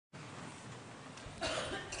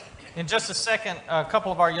In just a second, a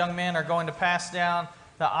couple of our young men are going to pass down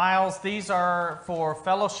the aisles. These are for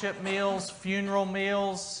fellowship meals, funeral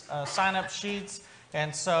meals, sign-up sheets.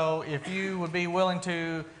 And so if you would be willing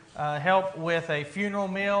to help with a funeral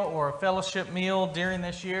meal or a fellowship meal during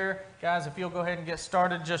this year, guys, if you'll go ahead and get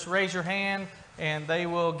started, just raise your hand and they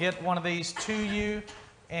will get one of these to you.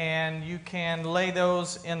 And you can lay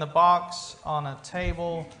those in the box on a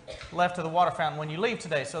table left of the water fountain when you leave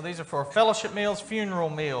today. So these are for fellowship meals, funeral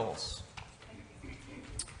meals.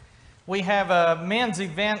 We have a men's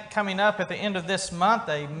event coming up at the end of this month,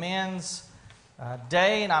 a men's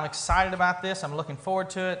day, and I'm excited about this. I'm looking forward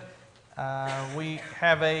to it. We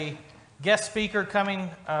have a guest speaker coming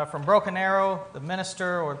from Broken Arrow. The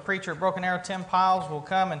minister or preacher at Broken Arrow, Tim Piles, will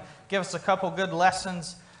come and give us a couple good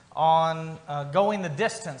lessons on going the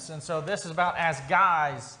distance. And so this is about, as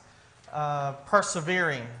guys,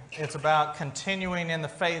 persevering. It's about continuing in the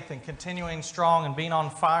faith and continuing strong and being on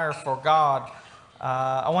fire for God.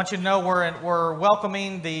 I want you to know we're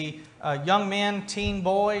welcoming the young men, teen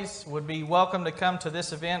boys would be welcome to come to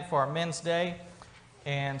this event for our Men's Day.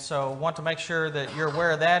 And so want to make sure that you're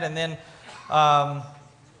aware of that. And then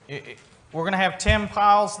we're going to have Tim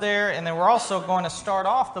Piles there. And then we're also going to start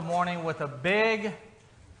off the morning with a big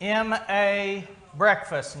MA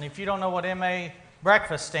breakfast. And if you don't know what MA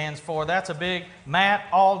breakfast stands for, that's a big Matt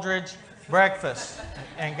Aldridge breakfast.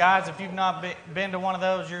 And guys, if you've not been to one of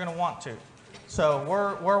those, you're going to want to. So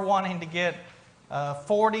we're wanting to get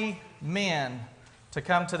 40 men to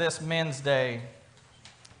come to this Men's Day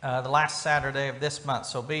the last Saturday of this month.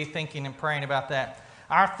 So be thinking and praying about that.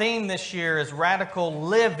 Our theme this year is radical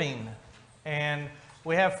living. And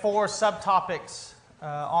we have 4 subtopics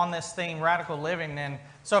on this theme, radical living. And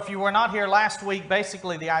so if you were not here last week,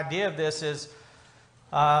 basically the idea of this is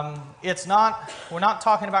we're not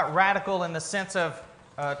talking about radical in the sense of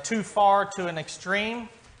too far to an extreme.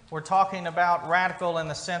 We're talking about radical in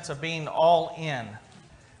the sense of being all in.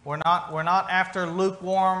 We're not after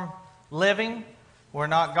lukewarm living.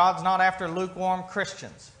 God's not after lukewarm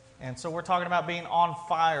Christians. And so we're talking about being on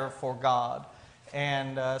fire for God.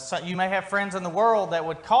 And so you may have friends in the world that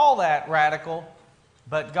would call that radical,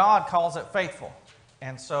 but God calls it faithful.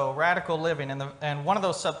 And so radical living. And one of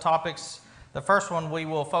those subtopics, the first one we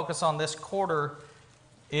will focus on this quarter,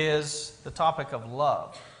 is the topic of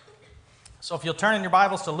love. So if you'll turn in your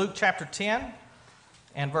Bibles to Luke chapter 10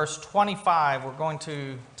 and verse 25, we're going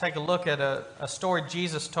to take a look at a story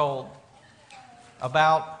Jesus told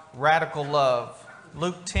about radical love.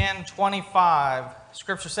 Luke 10:25,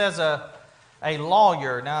 Scripture says a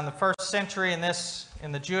lawyer. Now in the first century in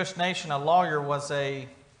the Jewish nation, a lawyer was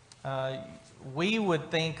we would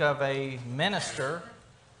think of a minister,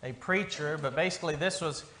 a preacher, but basically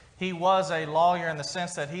he was a lawyer in the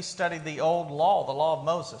sense that he studied the old law, the law of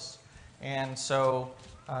Moses. And so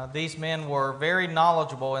these men were very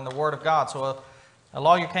knowledgeable in the Word of God. So a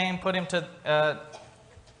lawyer came,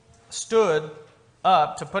 stood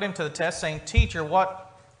up to put him to the test, saying, "Teacher,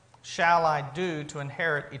 what shall I do to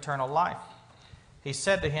inherit eternal life?" He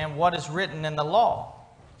said to him, "What is written in the law?"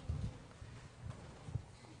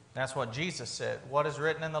 That's what Jesus said. What is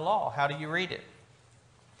written in the law? How do you read it?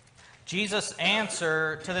 Jesus'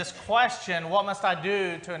 answer to this question, what must I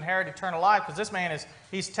do to inherit eternal life? Because this man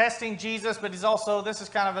he's testing Jesus, but this is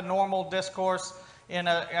kind of a normal discourse in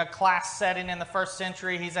a class setting in the first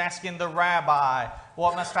century. He's asking the rabbi,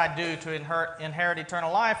 what must I do to inherit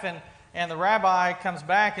eternal life? And the rabbi comes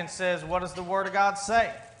back and says, what does the Word of God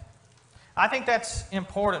say? I think that's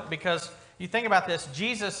important because you think about this.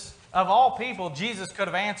 Jesus, of all people, Jesus could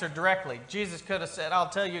have answered directly. Jesus could have said, I'll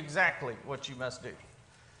tell you exactly what you must do.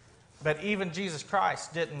 But even Jesus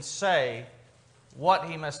Christ didn't say what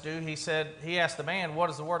he must do. He asked the man, what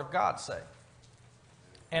does the Word of God say?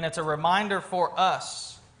 And it's a reminder for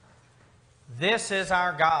us. This is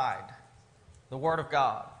our guide, the Word of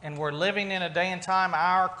God. And we're living in a day and time,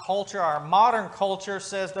 our culture, our modern culture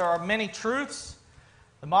says there are many truths.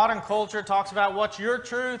 The modern culture talks about what's your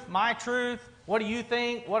truth, my truth, what do you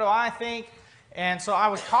think, what do I think? And so I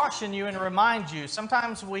would caution you and remind you,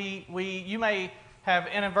 sometimes you may have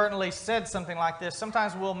inadvertently said something like this.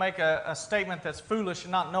 Sometimes we'll make a statement that's foolish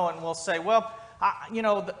and not know it, and we'll say, well,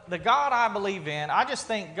 the God I believe in, I just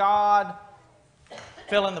think God,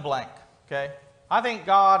 fill in the blank, okay? I think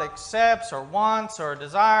God accepts or wants or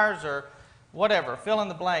desires or whatever, fill in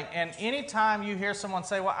the blank. And anytime you hear someone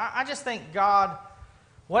say, well, I just think God,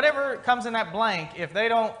 whatever comes in that blank, if they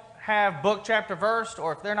don't have book, chapter, verse,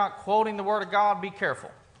 or if they're not quoting the Word of God, be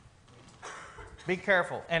careful. Be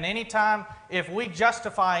careful. And anytime, if we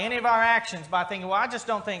justify any of our actions by thinking, well, I just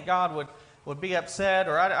don't think God would be upset,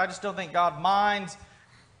 or I just don't think God minds.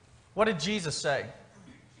 What did Jesus say?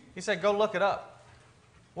 He said, go look it up.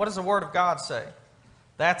 What does the Word of God say?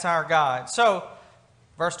 That's our guide. So,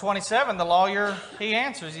 verse 27, the lawyer, he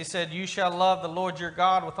answers. He said, you shall love the Lord your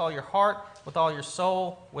God with all your heart, with all your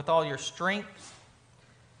soul, with all your strength,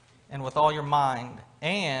 and with all your mind,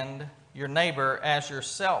 and your neighbor as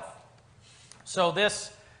yourself. So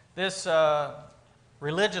this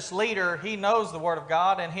religious leader, he knows the Word of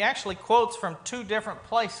God, and he actually quotes from two different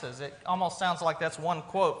places. It almost sounds like that's one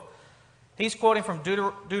quote. He's quoting from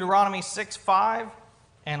Deuteronomy 6:5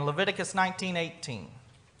 and Leviticus 19:18.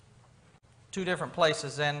 Two different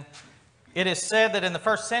places. And it is said that in the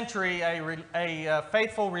first century, a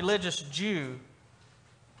faithful religious Jew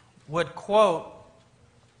would quote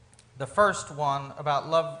the first one about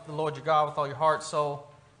love the Lord your God with all your heart, soul,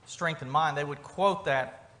 strength, and mind. They would quote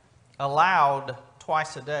that aloud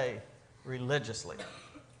twice a day religiously.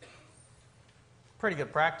 Pretty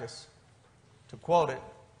good practice to quote it.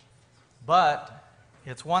 But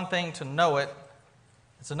it's one thing to know it.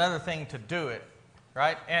 It's another thing to do it.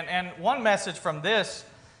 Right? And one message from this,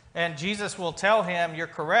 and Jesus will tell him, you're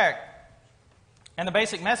correct. And the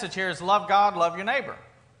basic message here is love God, love your neighbor.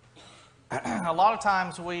 A lot of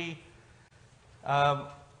times we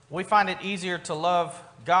find it easier to love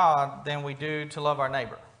God than we do to love our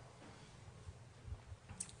neighbor.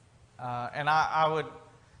 And I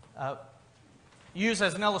would use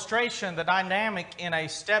as an illustration the dynamic in a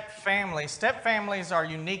step family. Step families are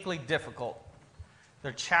uniquely difficult.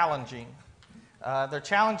 They're challenging. They're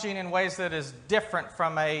challenging in ways that is different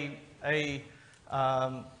from a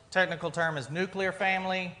technical term is nuclear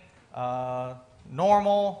family,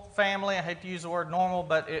 normal family. I hate to use the word normal,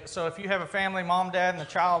 but so if you have a family, mom, dad, and the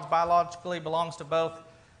child biologically belongs to both,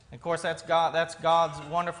 of course that's God's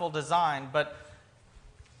wonderful design. But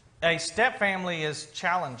a step family is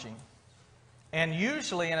challenging, and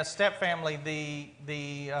usually in a step family,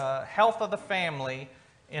 the health of the family,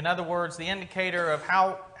 in other words, the indicator of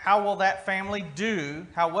how will that family do,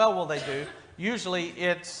 how well will they do, usually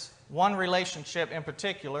it's one relationship in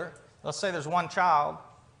particular. Let's say there's one child.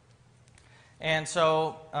 And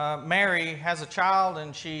so Mary has a child,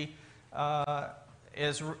 and she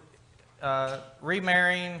is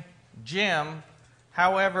remarrying Jim.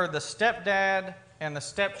 However, the stepdad and the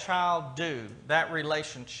stepchild do. That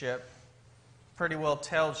relationship pretty well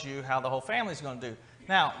tells you how the whole family is going to do.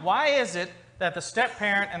 Now, why is it that the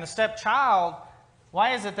step-parent and the stepchild,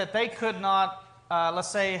 why is it that they could not,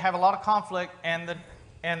 let's say, have a lot of conflict and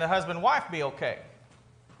the husband-wife be okay?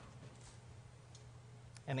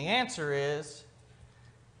 And the answer is,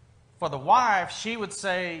 for the wife, she would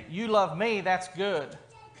say, you love me, that's good.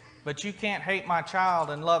 But you can't hate my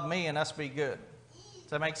child and love me and us be good.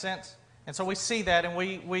 Does that make sense? And so we see that, and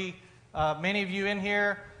we many of you in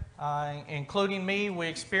here, including me, we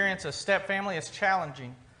experience a step family. It's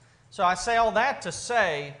challenging. So I say all that to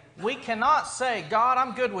say, we cannot say, God,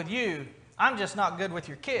 I'm good with you. I'm just not good with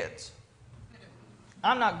your kids.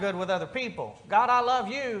 I'm not good with other people. God, I love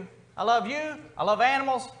you. I love you. I love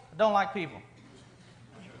animals. I don't like people.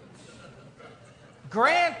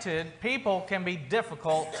 Granted, people can be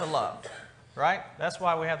difficult to love, right? That's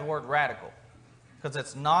why we have the word radical, because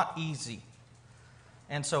it's not easy.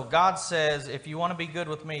 And so God says, if you want to be good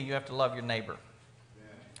with me, you have to love your neighbor.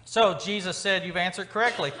 So Jesus said, you've answered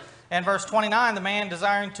correctly. And verse 29, the man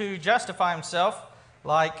desiring to justify himself,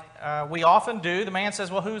 like we often do, the man says,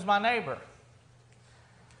 well, who's my neighbor?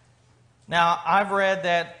 Now, I've read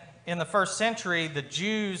that in the first century, the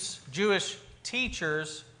Jewish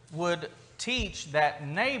teachers would teach that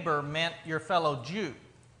neighbor meant your fellow Jew.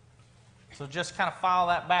 So just kind of file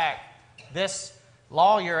that back. This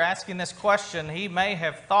lawyer asking this question, he may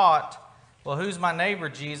have thought, well, who's my neighbor,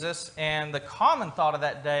 Jesus? And the common thought of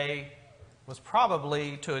that day was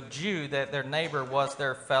probably to a Jew that their neighbor was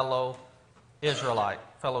their fellow Israelite,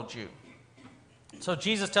 fellow Jew. So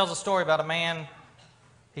Jesus tells a story about a man.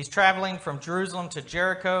 He's traveling from Jerusalem to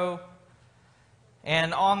Jericho.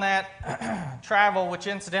 And on that travel, which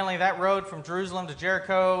incidentally, that road from Jerusalem to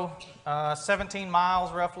Jericho, 17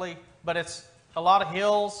 miles roughly, but it's a lot of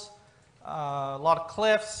hills, a lot of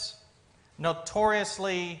cliffs,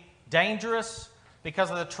 notoriously dangerous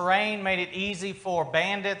because of the terrain made it easy for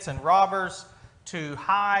bandits and robbers to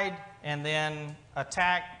hide and then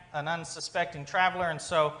attack an unsuspecting traveler. And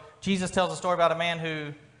so Jesus tells a story about a man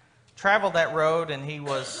who traveled that road, and he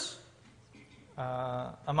was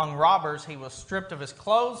among robbers. He was stripped of his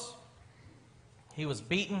clothes, he was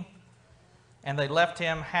beaten, and they left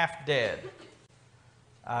him half dead.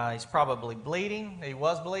 He's probably bleeding. He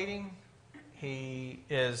was bleeding. He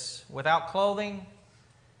is without clothing.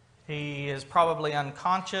 He is probably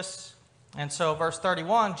unconscious. And so verse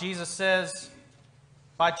 31, Jesus says,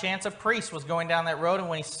 by chance a priest was going down that road, and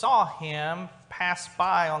when he saw him, passed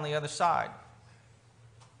by on the other side.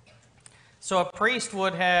 So a priest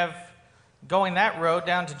would have, going that road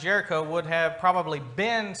down to Jericho, would have probably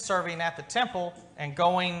been serving at the temple and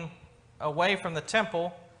going away from the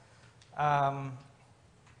temple.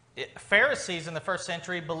 Pharisees in the first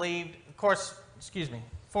century believed,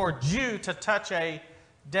 for a Jew to touch a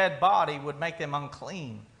dead body would make them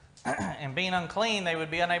unclean. And being unclean, they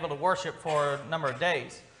would be unable to worship for a number of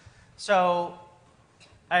days. So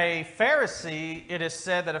a Pharisee, it is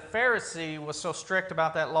said that a Pharisee was so strict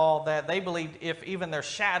about that law that they believed if even their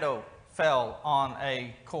shadow fell on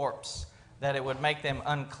a corpse, that it would make them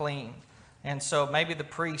unclean. And so maybe the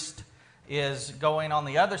priest is going on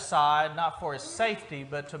the other side, not for his safety,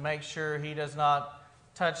 but to make sure he does not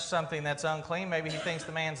touch something that's unclean. Maybe he thinks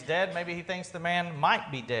the man's dead. Maybe he thinks the man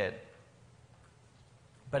might be dead.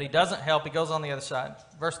 But he doesn't help. He goes on the other side.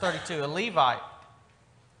 Verse 32, a Levite.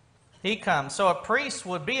 He comes. So a priest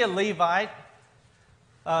would be a Levite.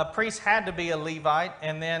 A priest had to be a Levite.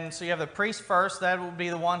 And then, so you have the priest first. That would be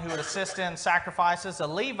the one who would assist in sacrifices. A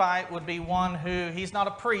Levite would be one who, he's not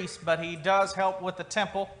a priest, but he does help with the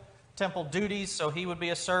temple duties. So he would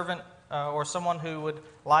be a servant or someone who would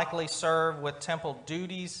likely serve with temple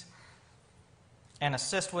duties and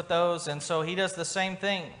assist with those. And so he does the same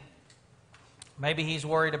thing. Maybe he's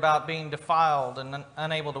worried about being defiled and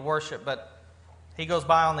unable to worship, but he goes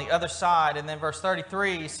by on the other side. And then verse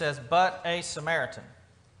 33 says, but a Samaritan.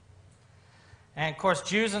 And of course,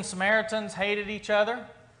 Jews and Samaritans hated each other.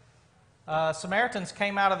 Samaritans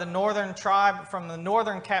came out of the northern tribe, from the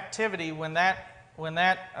northern captivity, when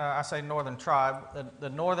I say northern tribe, the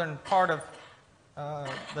northern part of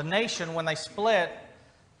the nation, when they split,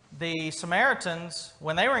 the Samaritans,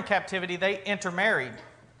 when they were in captivity, they intermarried.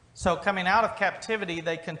 So coming out of captivity,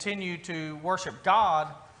 they continued to worship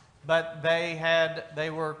God, but they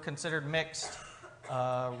were considered mixed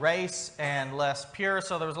race and less pure.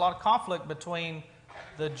 So there was a lot of conflict between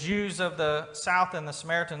the Jews of the south and the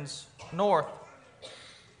Samaritans north,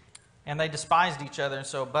 and they despised each other. And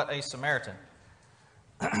so, but a Samaritan,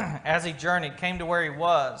 as he journeyed, came to where he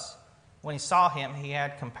was. When he saw him, he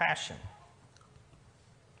had compassion.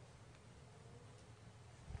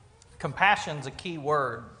 Compassion's a key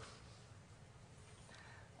word.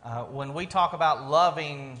 When we talk about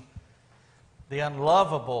loving the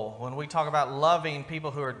unlovable, when we talk about loving people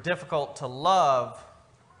who are difficult to love,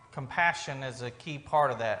 compassion is a key part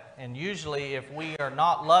of that. And usually if we are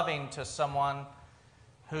not loving to someone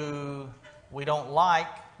who we don't like,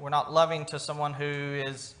 we're not loving to someone who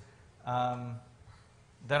is,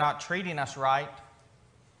 they're not treating us right,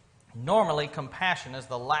 normally compassion is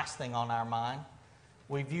the last thing on our mind.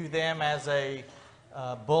 We view them as a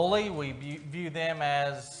bully. We view them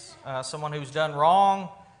as someone who's done wrong,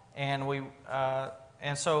 and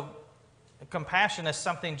so compassion is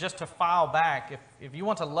something just to file back. If you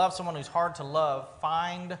want to love someone who's hard to love,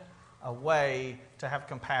 find a way to have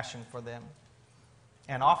compassion for them.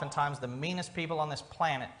 And oftentimes the meanest people on this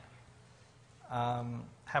planet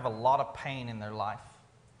have a lot of pain in their life.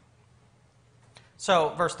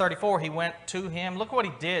 So verse 34, he went to him. Look what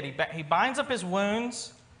he did. He binds up his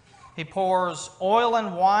wounds. He pours oil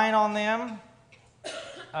and wine on them.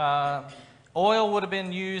 Oil would have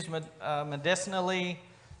been used medicinally,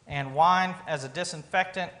 and wine as a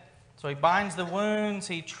disinfectant. So he binds the wounds.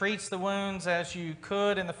 He treats the wounds as you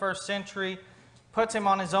could in the first century. Puts him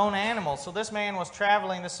on his own animal. So this man was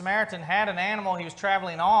traveling. The Samaritan had an animal he was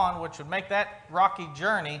traveling on, which would make that rocky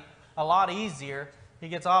journey a lot easier. He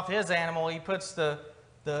gets off his animal. He puts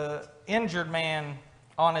the injured man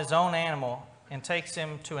on his own animal and takes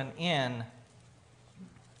him to an inn,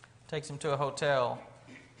 takes him to a hotel,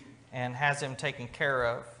 and has him taken care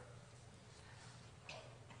of.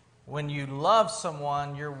 When you love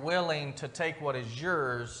someone, you're willing to take what is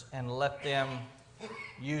yours and let them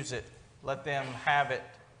use it, let them have it,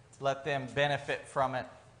 let them benefit from it.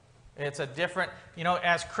 It's a different,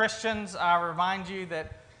 as Christians, I remind you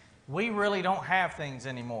that we really don't have things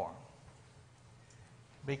anymore.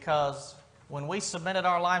 Because when we submitted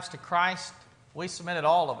our lives to Christ, we submitted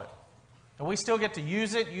all of it. And we still get to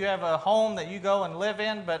use it. You have a home that you go and live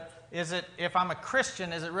in, but if I'm a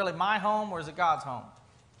Christian, is it really my home or is it God's home?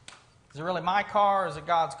 Is it really my car or is it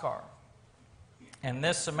God's car? And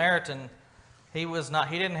this Samaritan, he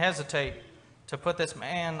didn't hesitate to put this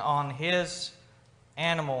man on his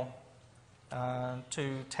animal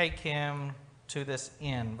to take him to this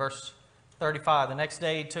inn. Verse 35, the next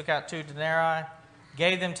day he took out 2 denarii,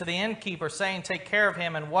 gave them to the innkeeper, saying, take care of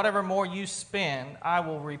him, and whatever more you spend, I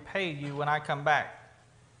will repay you when I come back.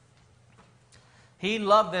 He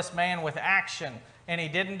loved this man with action. and he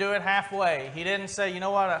didn't do it halfway. He didn't say, you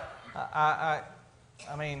know what, I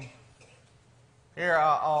mean, here,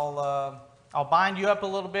 I'll bind you up a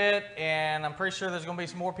little bit, and I'm pretty sure there's going to be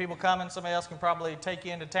some more people coming. Somebody else can probably take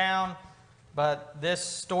you into town. But this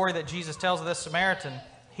story that Jesus tells of this Samaritan,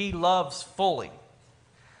 he loves fully.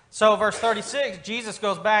 So verse 36, Jesus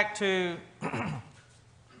goes back to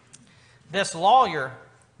this lawyer.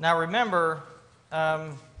 Now remember,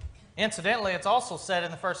 incidentally, it's also said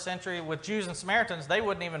in the first century with Jews and Samaritans, they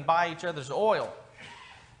wouldn't even buy each other's oil.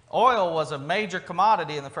 Oil was a major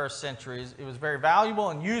commodity in the first century. It was very valuable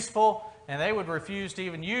and useful, and they would refuse to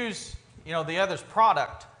even use, the other's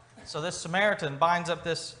product. So this Samaritan binds up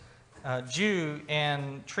this Jew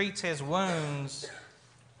and treats his wounds.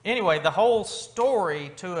 Anyway, the whole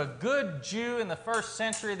story to a good Jew in the first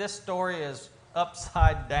century, this story is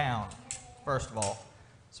upside down, first of all.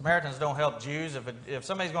 Samaritans don't help Jews. If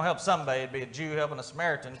somebody's going to help somebody, it'd be a Jew helping a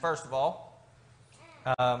Samaritan, first of all.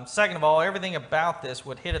 Second of all, everything about this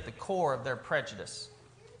would hit at the core of their prejudice.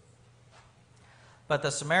 But the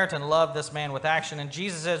Samaritan loved this man with action. And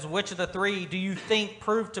Jesus says, which of the three do you think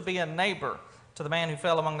proved to be a neighbor to the man who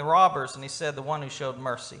fell among the robbers? And he said, the one who showed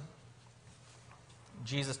mercy.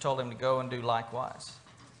 Jesus told him to go and do likewise.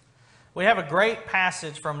 We have a great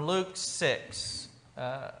passage from Luke 6.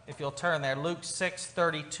 If you'll turn there, Luke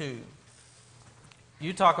 6:32.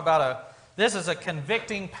 You talk about this is a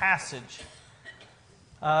convicting passage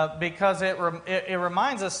because it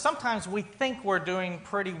reminds us sometimes we think we're doing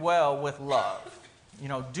pretty well with love.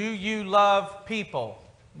 Do you love people?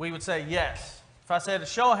 We would say yes. If I said,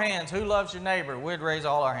 show of hands, who loves your neighbor? We'd raise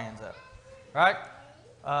all our hands up, right?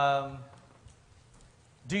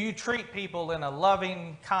 Do you treat people in a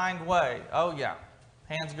loving, kind way? Oh, yeah.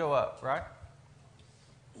 Hands go up, right?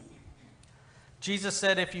 Jesus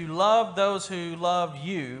said, if you love those who love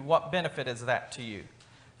you, what benefit is that to you?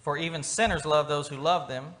 For even sinners love those who love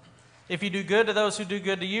them. If you do good to those who do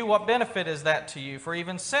good to you, what benefit is that to you? For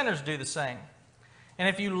even sinners do the same. And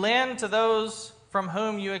if you lend to those from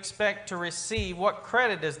whom you expect to receive, what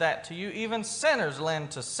credit is that to you? Even sinners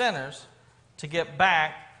lend to sinners to get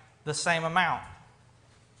back the same amount.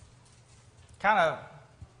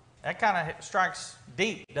 That kind of strikes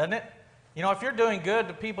deep, doesn't it? If you're doing good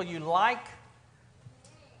to people you like,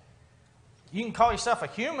 you can call yourself a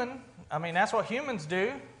human. I mean, that's what humans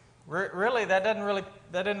do. Really, that doesn't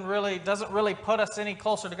really put us any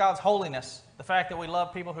closer to God's holiness. The fact that we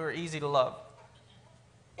love people who are easy to love.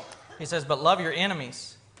 He says, but love your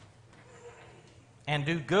enemies and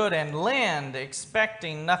do good and lend,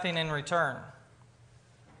 expecting nothing in return.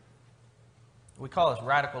 We call this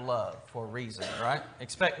radical love for a reason, right?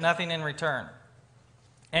 Expect nothing in return.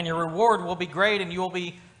 And your reward will be great, and you will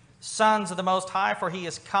be sons of the Most High, for He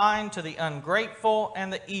is kind to the ungrateful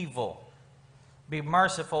and the evil. Be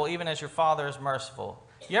merciful, even as your Father is merciful.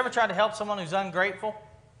 You ever tried to help someone who's ungrateful?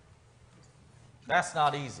 That's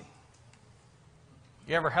not easy.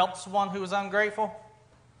 You ever helped someone who was ungrateful?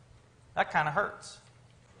 That kind of hurts.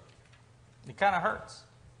 It kind of hurts.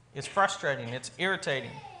 It's frustrating. It's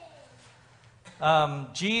irritating.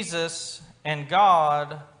 Jesus and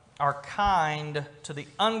God are kind to the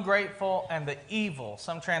ungrateful and the evil.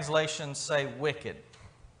 Some translations say wicked.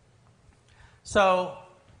 So,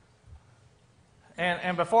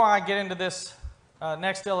 and before I get into this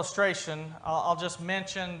next illustration, I'll just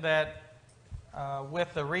mention that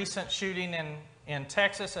with the recent shooting in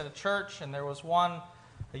Texas at a church, and there was one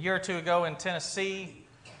a year or two ago in Tennessee,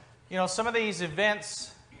 some of these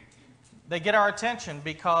events, they get our attention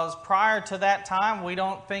because prior to that time, we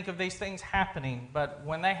don't think of these things happening. But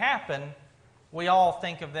when they happen, we all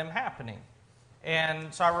think of them happening.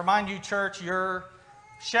 And so I remind you, church, your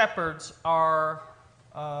shepherds are,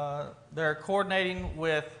 they're coordinating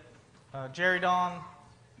with Jerry Don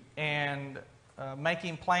and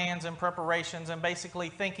making plans and preparations and basically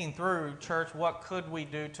thinking through, church, what could we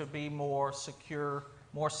do to be more secure,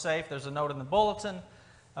 more safe? There's a note in the bulletin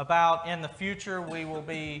about in the future we will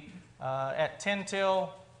be at 10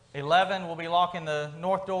 till 11, we'll be locking the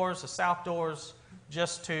north doors, the south doors,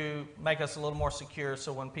 just to make us a little more secure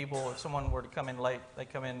so when if someone were to come in late, they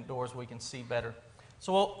come indoors, we can see better.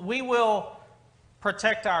 So we will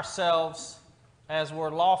protect ourselves as we're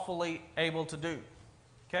lawfully able to do.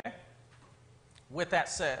 Okay? With that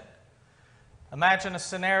said, imagine a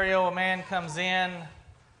scenario, a man comes in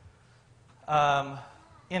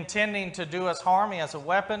intending to do us harm. He has a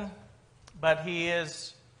weapon, but he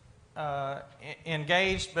is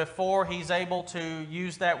engaged before he's able to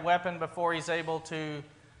use that weapon, before he's able to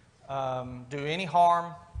do any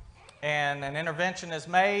harm, and an intervention is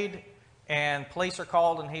made, and police are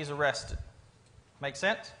called, and he's arrested. Make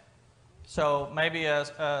sense? So maybe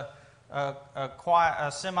a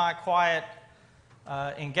a semi-quiet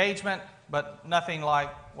engagement, but nothing like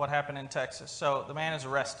what happened in Texas. So the man is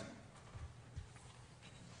arrested.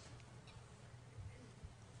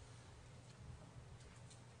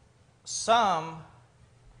 Some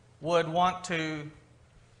would want to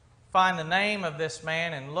find the name of this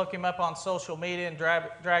man and look him up on social media and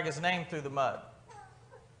drag his name through the mud.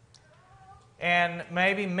 And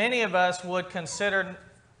maybe many of us would consider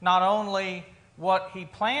not only what he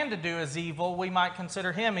planned to do as evil, we might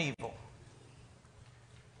consider him evil.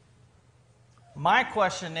 My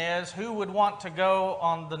question is, who would want to go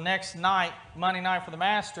on the next night, Monday night for the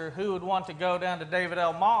Master, who would want to go down to David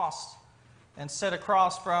L. Moss and sit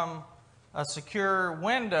across from a secure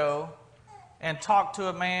window and talk to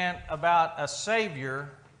a man about a Savior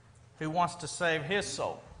who wants to save his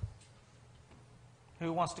soul?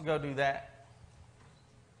 Who wants to go do that?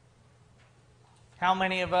 How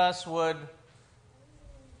many of us would,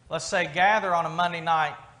 let's say, gather on a Monday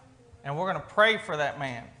night and we're going to pray for that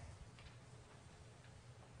man?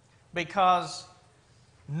 Because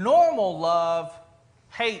normal love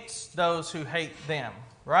hates those who hate them,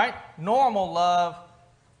 right? Normal love,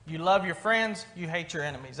 you love your friends, you hate your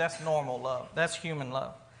enemies. That's normal love. That's human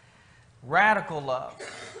love. Radical love.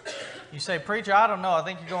 You say, preacher, I don't know. I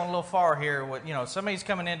think you're going a little far here. Somebody's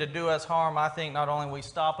coming in to do us harm. I think not only we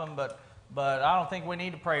stop them, but I don't think we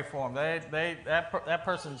need to pray for them. That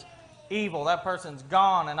person's evil. That person's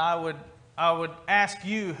gone. And I would ask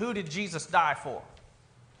you, who did Jesus die for?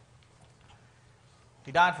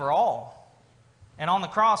 He died for all. And on the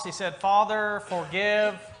cross he said, Father,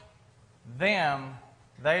 forgive them.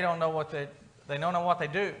 They don't know what they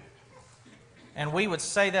do. And we would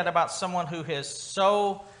say that about someone who is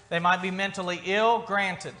they might be mentally ill,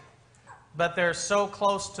 granted, but they're so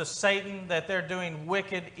close to Satan that they're doing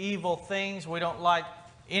wicked, evil things. We don't like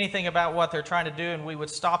anything about what they're trying to do, and we would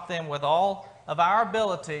stop them with all of our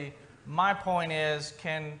ability. My point is,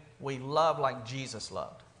 can we love like Jesus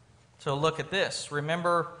loved? So look at this.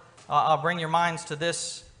 Remember, I'll bring your minds to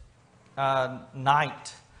this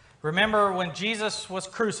night. Remember when Jesus was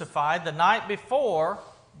crucified, the night before,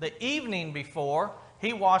 the evening before,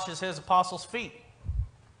 he washes his apostles' feet.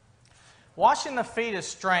 Washing the feet is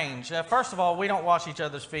strange. First of all, we don't wash each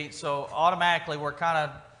other's feet, so automatically we're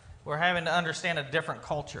having to understand a different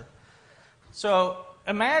culture. So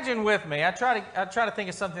imagine with me, I try to think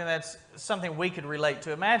of something that's something we could relate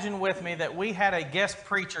to. Imagine with me that we had a guest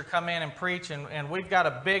preacher come in and preach, and we've got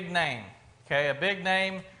a big name, okay, a big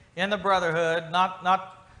name in the brotherhood.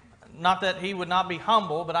 Not that he would not be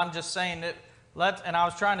humble, but I'm just saying that. And I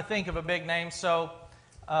was trying to think of a big name. So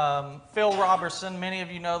Phil Robertson, many of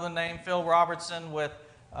you know the name Phil Robertson with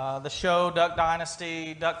the show Duck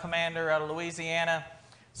Dynasty, Duck Commander out of Louisiana.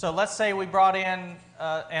 So let's say we brought in,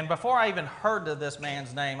 and before I even heard of this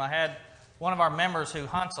man's name, I had one of our members who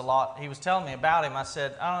hunts a lot. He was telling me about him. I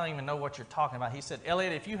said, I don't even know what you're talking about. He said,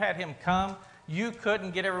 Elliot, if you had him come, you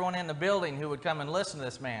couldn't get everyone in the building who would come and listen to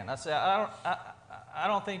this man. I said, I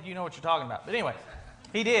don't think you know what you're talking about. But anyway,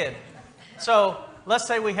 he did. So let's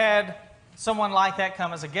say we had someone like that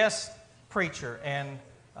come as a guest preacher, and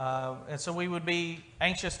so we would be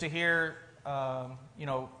anxious to hear,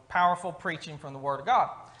 powerful preaching from the Word of God.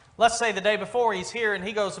 Let's say the day before he's here and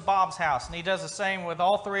he goes to Bob's house, and he does the same with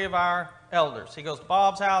all three of our elders. He goes to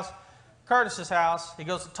Bob's house, Curtis's house, he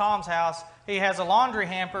goes to Tom's house. He has a laundry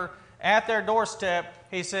hamper at their doorstep.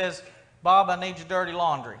 He says, Bob, I need your dirty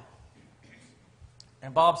laundry.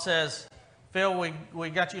 And Bob says, Phil, we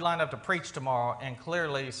got you lined up to preach tomorrow, and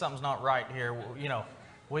clearly something's not right here.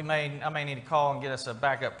 I may need to call and get us a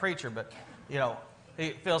backup preacher, but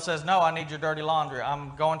Phil says, no, I need your dirty laundry.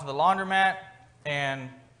 I'm going to the laundromat, and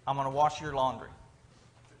I'm going to wash your laundry.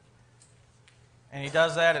 And he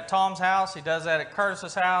does that at Tom's house. He does that at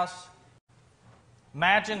Curtis's house.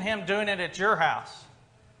 Imagine him doing it at your house.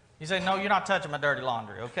 You say, no, you're not touching my dirty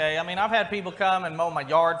laundry, okay? I mean, I've had people come and mow my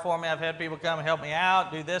yard for me. I've had people come and help me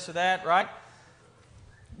out, do this or that, right?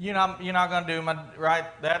 You're not going to do right?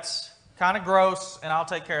 That's kind of gross, and I'll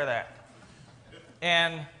take care of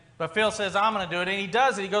that. But Phil says, I'm going to do it, and he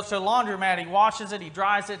does it. He goes to the laundromat, he washes it, he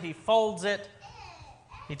dries it, he folds it,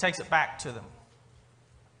 he takes it back to them.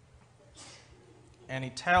 And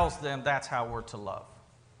he tells them that's how we're to love.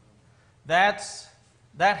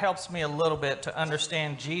 That helps me a little bit to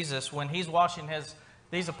understand Jesus. When he's washing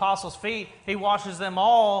these apostles' feet, he washes them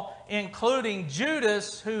all, including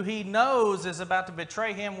Judas, who he knows is about to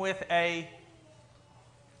betray him with a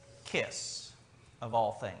kiss, of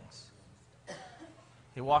all things.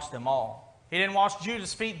 He washed them all. He didn't wash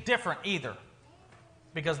Judas' feet different either,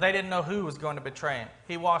 because they didn't know who was going to betray him.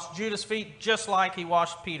 He washed Judas' feet just like he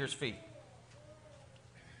washed Peter's feet.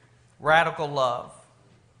 Radical love.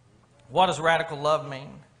 What does radical love mean?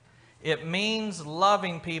 It means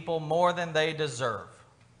loving people more than they deserve.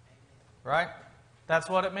 Right? That's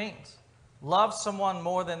what it means. Love someone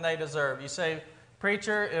more than they deserve. You say,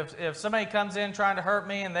 preacher, if somebody comes in trying to hurt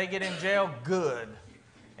me and they get in jail, good.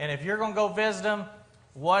 And if you're going to go visit them,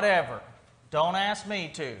 whatever. Don't ask me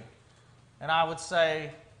to. And I would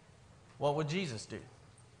say, what would Jesus do?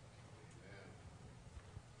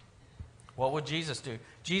 What would Jesus do?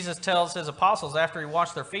 Jesus tells his apostles after he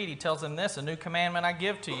washed their feet, he tells them this, a new commandment I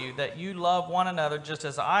give to you, that you love one another just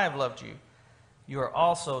as I have loved you. You are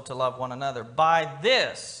also to love one another. By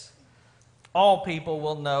this, all people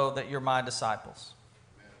will know that you're my disciples,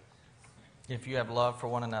 if you have love for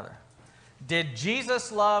one another. Did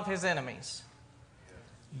Jesus love his enemies?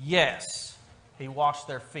 Yes. He washed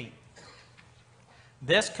their feet.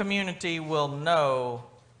 This community will know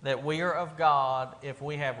that we are of God if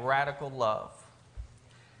we have radical love.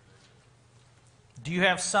 Do you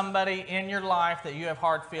have somebody in your life that you have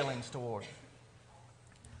hard feelings toward?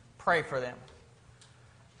 Pray for them.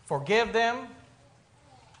 Forgive them.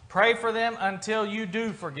 Pray for them until you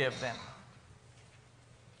do forgive them.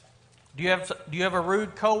 Do you have a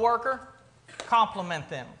rude coworker? Compliment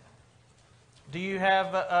them. Do you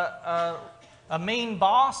have a mean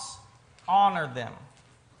boss? Honor them.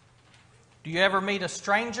 Do you ever meet a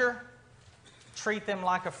stranger? Treat them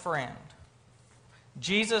like a friend.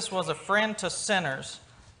 Jesus was a friend to sinners,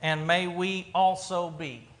 and may we also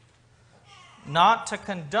be. Not to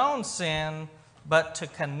condone sin, but to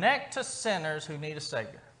connect to sinners who need a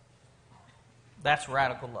Savior. That's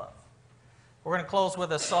radical love. We're going to close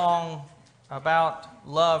with a song about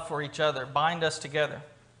love for each other. Bind us together.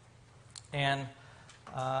 And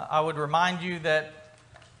I would remind you that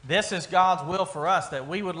this is God's will for us, that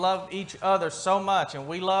we would love each other so much, and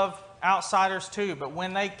we love outsiders too. But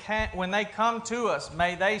when they come to us,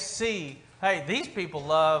 may they see, hey, these people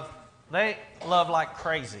they love like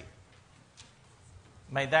crazy.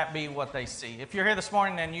 May that be what they see. If you're here this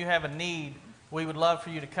morning and you have a need, we would love for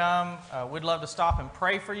you to come. We'd love to stop and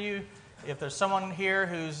pray for you. If there's someone here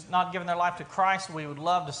who's not given their life to Christ, we would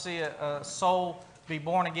love to see a soul be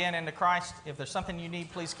born again into Christ. If there's something you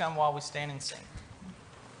need, please come while we stand and sing.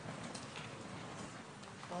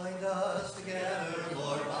 Bind us together,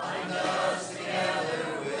 Lord, bind us together.